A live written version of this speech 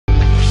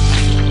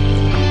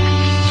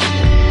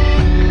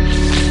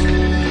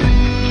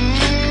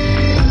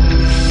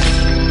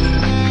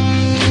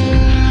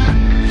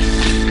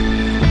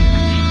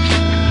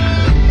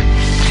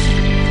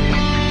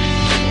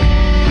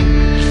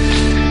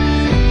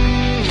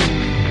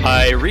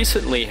I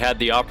recently had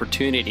the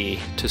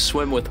opportunity to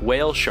swim with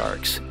whale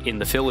sharks in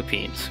the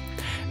Philippines.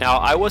 Now,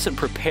 I wasn't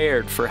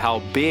prepared for how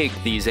big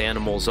these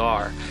animals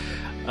are.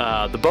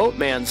 The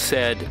boatman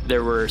said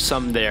there were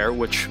some there,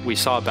 which we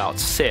saw about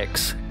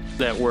 6,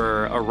 that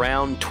were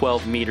around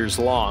 12 meters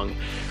long,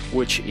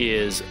 which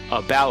is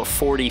about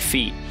 40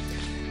 feet.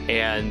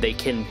 And they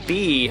can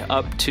be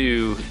up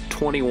to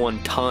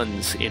 21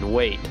 tons in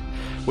weight,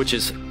 which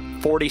is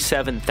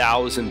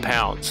 47,000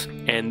 pounds.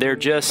 And they're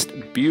just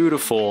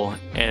beautiful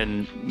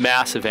and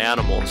massive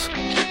animals.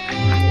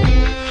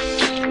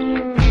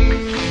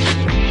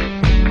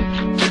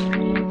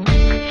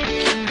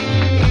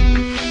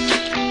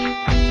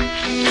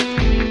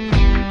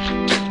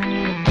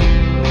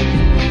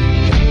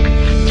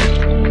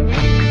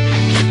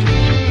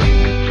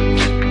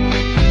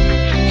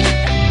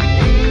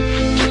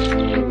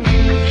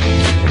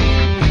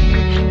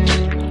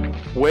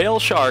 Whale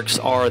sharks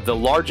are the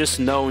largest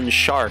known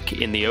shark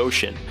in the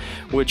ocean,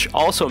 which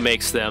also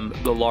makes them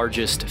the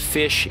largest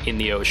fish in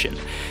the ocean.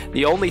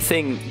 The only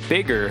thing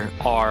bigger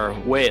are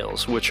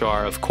whales, which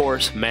are, of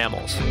course,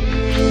 mammals.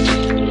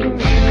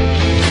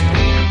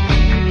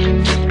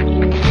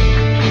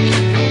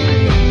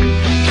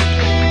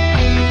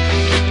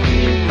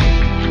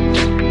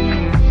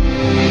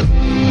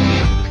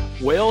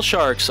 Whale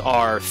sharks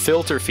are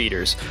filter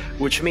feeders,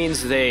 which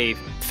means they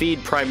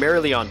feed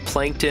primarily on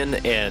plankton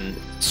and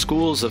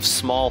schools of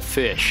small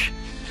fish.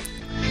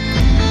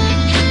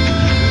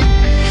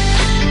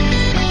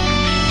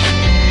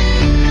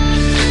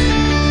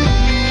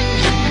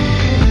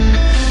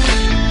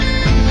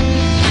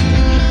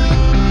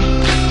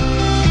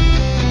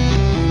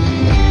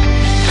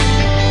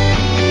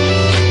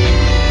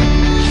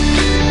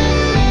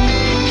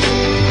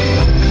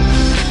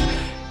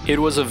 It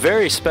was a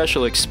very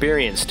special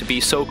experience to be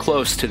so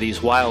close to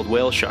these wild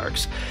whale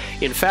sharks.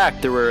 In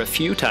fact, there were a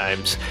few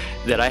times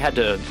that I had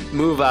to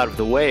move out of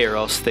the way or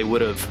else they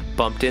would have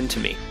bumped into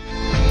me.